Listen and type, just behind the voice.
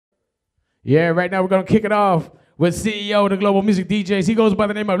Yeah, right now we're gonna kick it off with CEO of the Global Music DJs. He goes by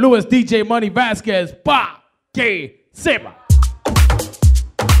the name of Luis DJ Money Vasquez. Pa que sepa.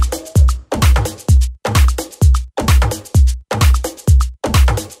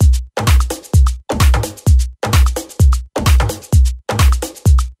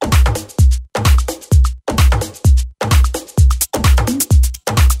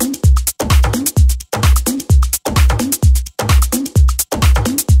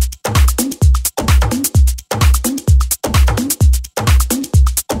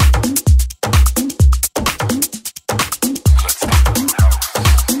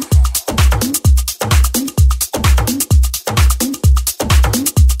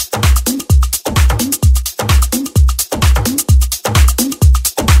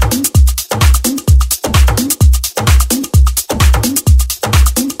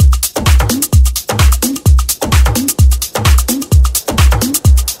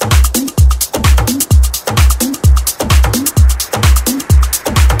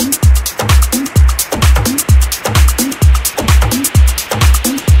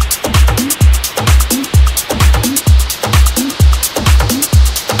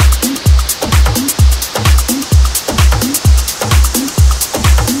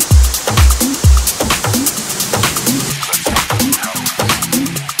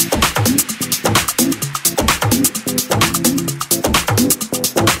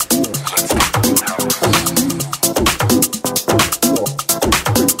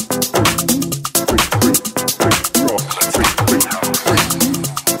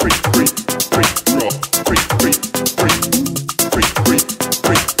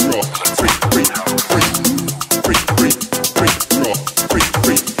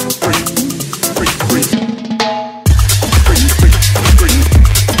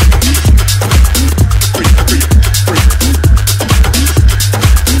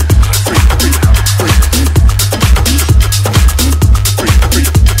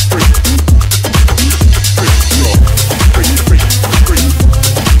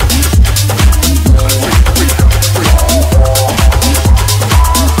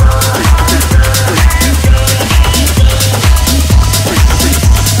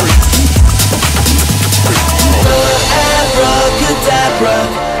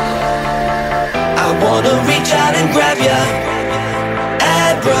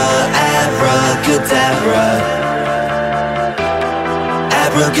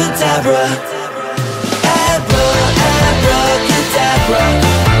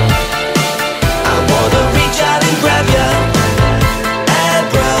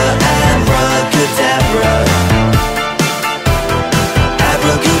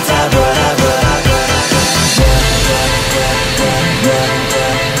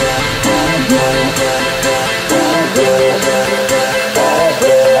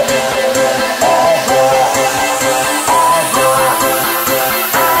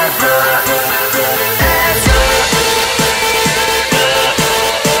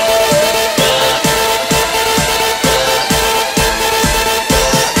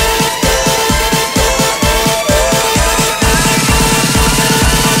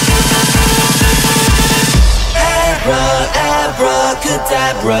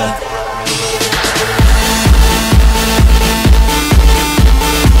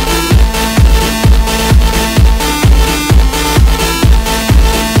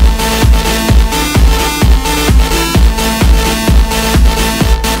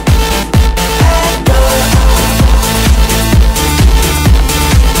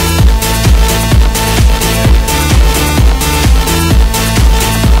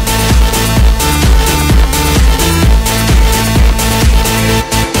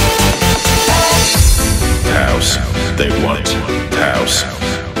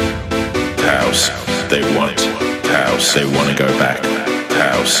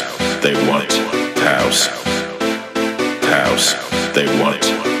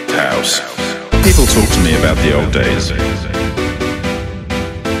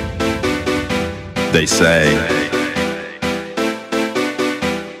 They say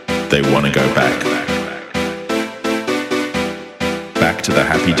they want to go back to the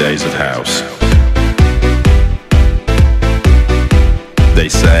happy days of house. They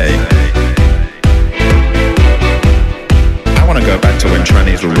say I want to go back to when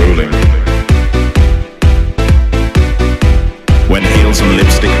trannies were ruling, when heels and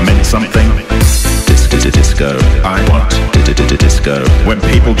lipstick meant something. Disco, I want disco. When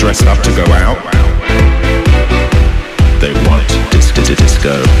people dressed up to go out, they want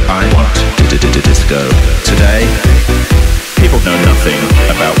disco. I want disco. Today, people know nothing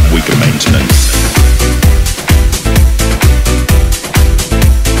about weaker maintenance.